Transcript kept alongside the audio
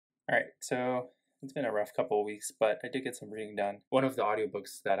Alright, so it's been a rough couple of weeks, but I did get some reading done. One of the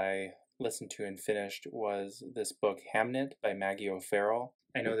audiobooks that I listened to and finished was this book, Hamnet by Maggie O'Farrell.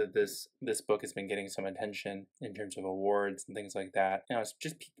 I know that this book has been getting some attention in terms of awards and things like that. And I was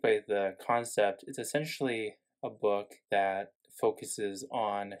just piqued by the concept. It's essentially a book that focuses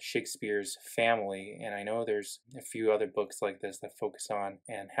on Shakespeare's family, and I know there's a few other books like this that focus on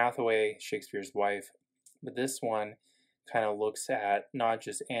Anne Hathaway, Shakespeare's wife, but this one kind of looks at not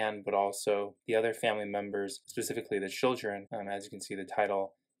just Anne, but also the other family members, specifically the children. As you can see, the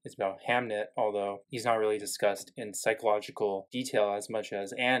title is about Hamnet, although he's not really discussed in psychological detail as much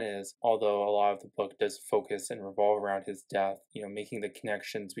as Anne is, although a lot of the book does focus and revolve around his death, making the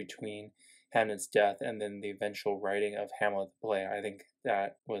connections between Hamnet's death and then the eventual writing of Hamlet the play. I think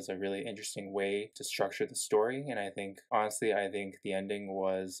that was a really interesting way to structure the story, and I think the ending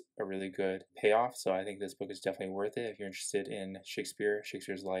was a really good payoff. So I think this book is definitely worth it if you're interested in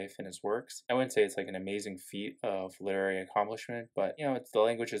Shakespeare's life and his works. I wouldn't say it's like an amazing feat of literary accomplishment, but it's the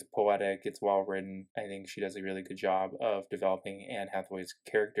language is poetic, it's well written. I think she does a really good job of developing Anne Hathaway's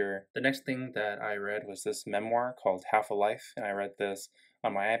character. The next thing that I read was this memoir called Half a Life, and I read this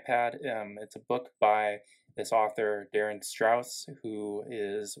on my iPad. It's a book by this author, Darin Strauss, who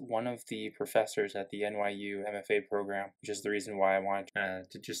is one of the professors at the NYU MFA program, which is the reason why I wanted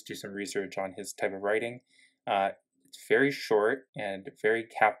to just do some research on his type of writing. It's very short and very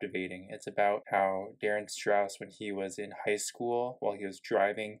captivating. It's about how Darin Strauss, when he was in high school, while he was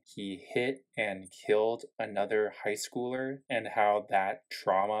driving, he hit and killed another high schooler, and how that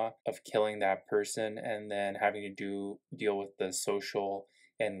trauma of killing that person and then having to deal with the social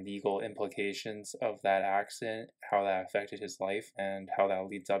and legal implications of that accident, how that affected his life, and how that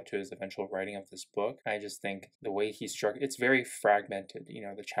leads up to his eventual writing of this book. I just think the way he it's very fragmented.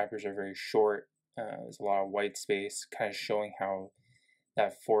 The chapters are very short. There's a lot of white space, kind of showing how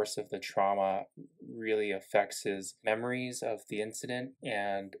that force of the trauma really affects his memories of the incident,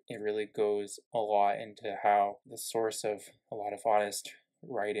 and it really goes a lot into how the source of a lot of honest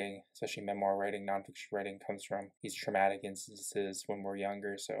writing, especially memoir writing, nonfiction writing, comes from these traumatic instances when we're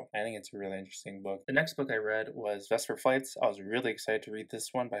younger. So I think it's a really interesting book. The next book I read was Vesper Flights. I was really excited to read this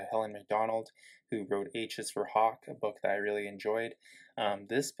one by Helen Macdonald, who wrote H is for Hawk, a book that I really enjoyed.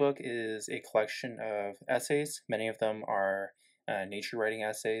 This book is a collection of essays. Many of them are nature writing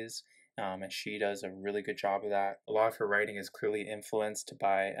essays, and she does a really good job of that. A lot of her writing is clearly influenced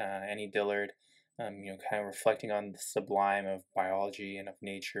by Annie Dillard, kind of reflecting on the sublime of biology and of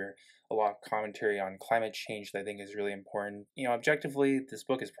nature. A lot of commentary on climate change that I think is really important. Objectively, this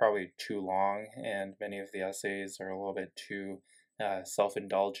book is probably too long, and many of the essays are a little bit too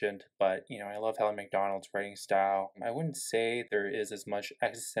self-indulgent, but I love Helen Macdonald's writing style. I wouldn't say there is as much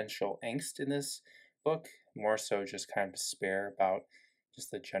existential angst in this book, more so just kind of despair about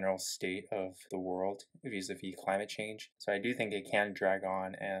just the general state of the world vis-a-vis climate change. So I do think it can drag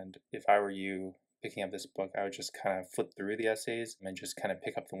on, and if I were you picking up this book, I would just kind of flip through the essays and just kind of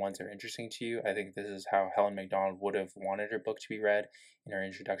pick up the ones that are interesting to you. I think this is how Helen Macdonald would have wanted her book to be read. In her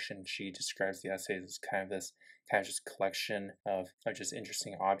introduction, she describes the essays as kind of just collection of just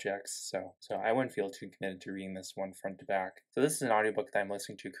interesting objects. So I wouldn't feel too committed to reading this one front to back. So this is an audiobook that I'm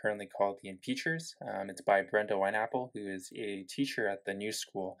listening to currently called The Impeachers. It's by Brenda Wineapple, who is a teacher at the New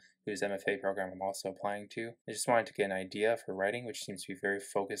School, whose MFA program I'm also applying to. I just wanted to get an idea of her writing, which seems to be very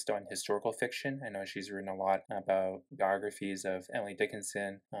focused on historical fiction. I know she's written a lot about biographies of Emily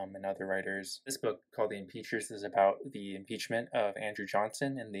Dickinson and other writers. This book, called The Impeachers, is about the impeachment of Andrew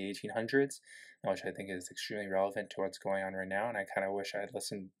Johnson in the 1800s, which I think is extremely relevant to what's going on right now, and I kind of wish I had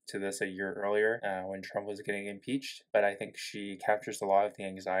listened to this a year earlier when Trump was getting impeached. But I think she captures a lot of the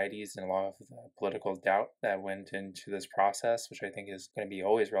anxieties and a lot of the political doubt that went into this process, which I think is going to be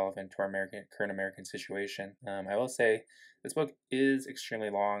always relevant to our current American situation. I will say this book is extremely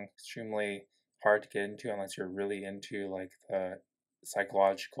long, extremely hard to get into unless you're really into like the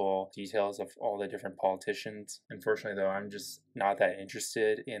psychological details of all the different politicians. Unfortunately, though, I'm just not that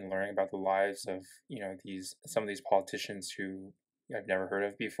interested in learning about the lives of some of these politicians who I've never heard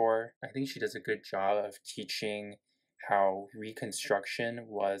of before. I think she does a good job of teaching how Reconstruction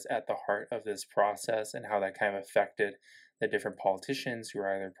was at the heart of this process and how that kind of affected the different politicians who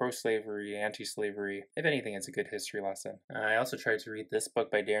are either pro-slavery, anti-slavery. If anything, it's a good history lesson. I also tried to read this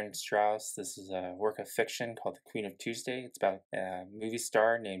book by Darin Strauss. This is a work of fiction called The Queen of Tuesday. It's about a movie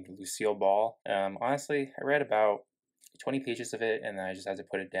star named Lucille Ball. Honestly, I read about 20 pages of it and then I just had to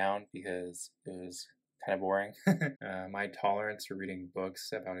put it down because it was kind of boring. My tolerance for reading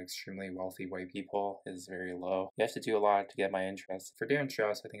books about extremely wealthy white people is very low. You have to do a lot to get my interest. For Darin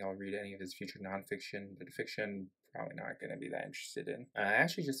Strauss, I think I'll read any of his future nonfiction, but fiction probably not going to be that interested in. I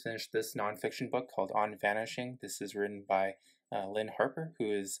actually just finished this nonfiction book called On Vanishing. This is written by Lynn Harper,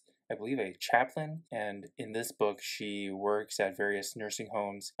 who is, I believe, a chaplain, and in this book she works at various nursing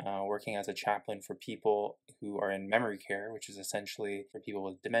homes, working as a chaplain for people who are in memory care, which is essentially for people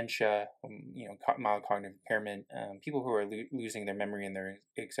with dementia, mild cognitive impairment, people who are losing their memory and their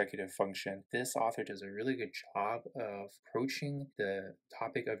executive function. This author does a really good job of approaching the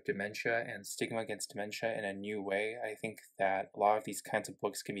topic of dementia and stigma against dementia in a new way. I think that a lot of these kinds of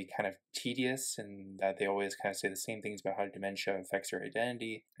books can be kind of tedious and that they always kind of say the same things about how dementia affects your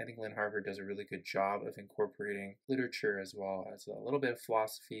identity. I think Lynn Harper does a really good job of incorporating literature as well as a little bit of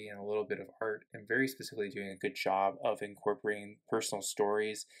philosophy and a little bit of art, and very specifically doing a good job of incorporating personal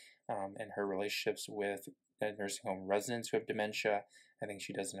stories and her relationships with nursing home residents who have dementia. I think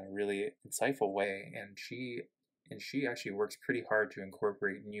she does in a really insightful way, and she actually works pretty hard to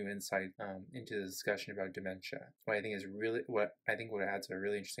incorporate new insight into the discussion about dementia. What adds a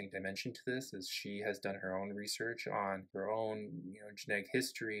really interesting dimension to this is she has done her own research on her own genetic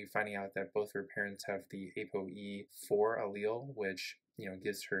history, finding out that both her parents have the ApoE4 allele, which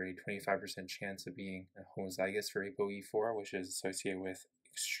gives her a 25% chance of being homozygous for ApoE4, which is associated with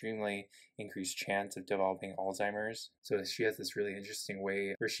extremely increased chance of developing Alzheimer's. So she has this really interesting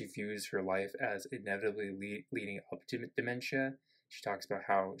way where she views her life as inevitably leading up to dementia. She talks about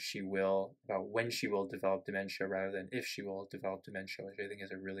when she will develop dementia rather than if she will develop dementia, which I think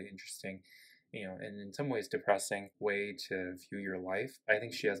is a really interesting, and in some ways depressing way to view your life. I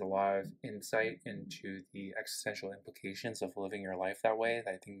think she has a lot of insight into the existential implications of living your life that way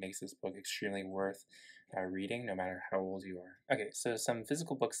that I think makes this book extremely worth reading, no matter how old you are. Okay, so some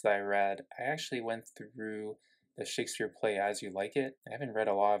physical books that I read. I actually went through the Shakespeare play As You Like It. I haven't read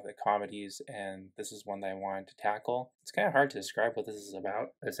a lot of the comedies, and this is one that I wanted to tackle. It's kind of hard to describe what this is about.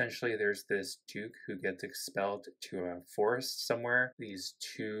 Essentially, there's this duke who gets expelled to a forest somewhere. These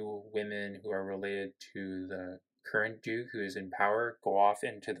two women who are related to the current duke who is in power go off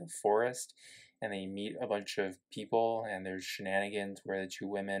into the forest, and they meet a bunch of people, and there's shenanigans where the two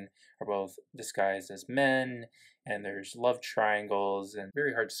women are both disguised as men, and there's love triangles, and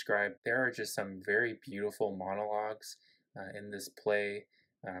very hard to describe. There are just some very beautiful monologues in this play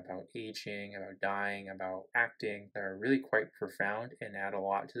about aging, about dying, about acting that are really quite profound and add a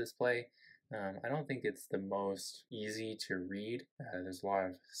lot to this play. I don't think it's the most easy to read. There's a lot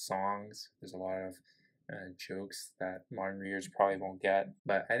of songs, there's a lot of jokes that modern readers probably won't get,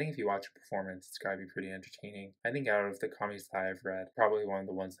 but I think if you watch a performance, it's gotta be pretty entertaining. I think out of the comedies that I've read, probably one of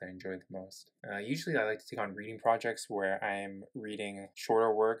the ones that I enjoyed the most. Usually I like to take on reading projects where I'm reading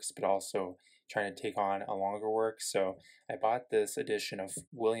shorter works, but also trying to take on a longer work. So I bought this edition of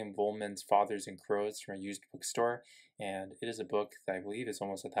William Vollmann's Fathers and Crows from a used bookstore, and it is a book that I believe is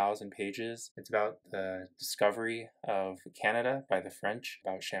almost 1,000 pages. It's about the discovery of Canada by the French,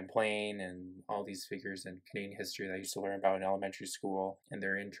 about Champlain and all these figures in Canadian history that I used to learn about in elementary school, and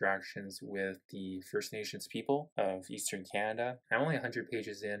their interactions with the First Nations people of Eastern Canada. I'm only 100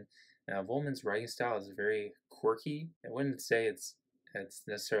 pages in. Vollmann's writing style is very quirky. I wouldn't say it's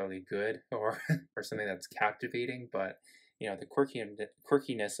necessarily good or something that's captivating, but the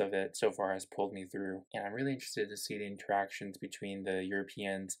quirkiness of it so far has pulled me through, and I'm really interested to see the interactions between the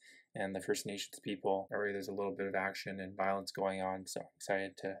Europeans and the First Nations people. Already there's a little bit of action and violence going on, so I'm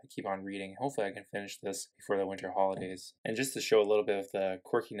excited to keep on reading. Hopefully I can finish this before the winter holidays. And just to show a little bit of the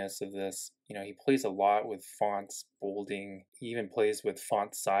quirkiness of this, he plays a lot with fonts, bolding. He even plays with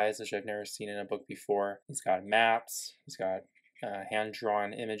font size, which I've never seen in a book before. He's got maps, he's got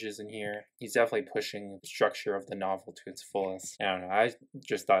hand-drawn images in here. He's definitely pushing the structure of the novel to its fullest. I don't know, I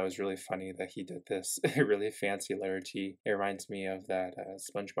just thought it was really funny that he did this really fancy letter T. It reminds me of that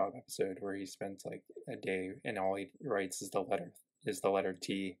SpongeBob episode where he spends like a day and all he writes is the letter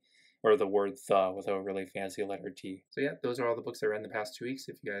T, or the word "the" with a really fancy letter T. So yeah, those are all the books I read in the past 2 weeks.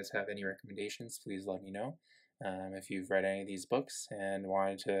 If you guys have any recommendations, please let me know. If you've read any of these books and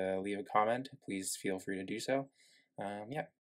wanted to leave a comment, please feel free to do so. Yeah.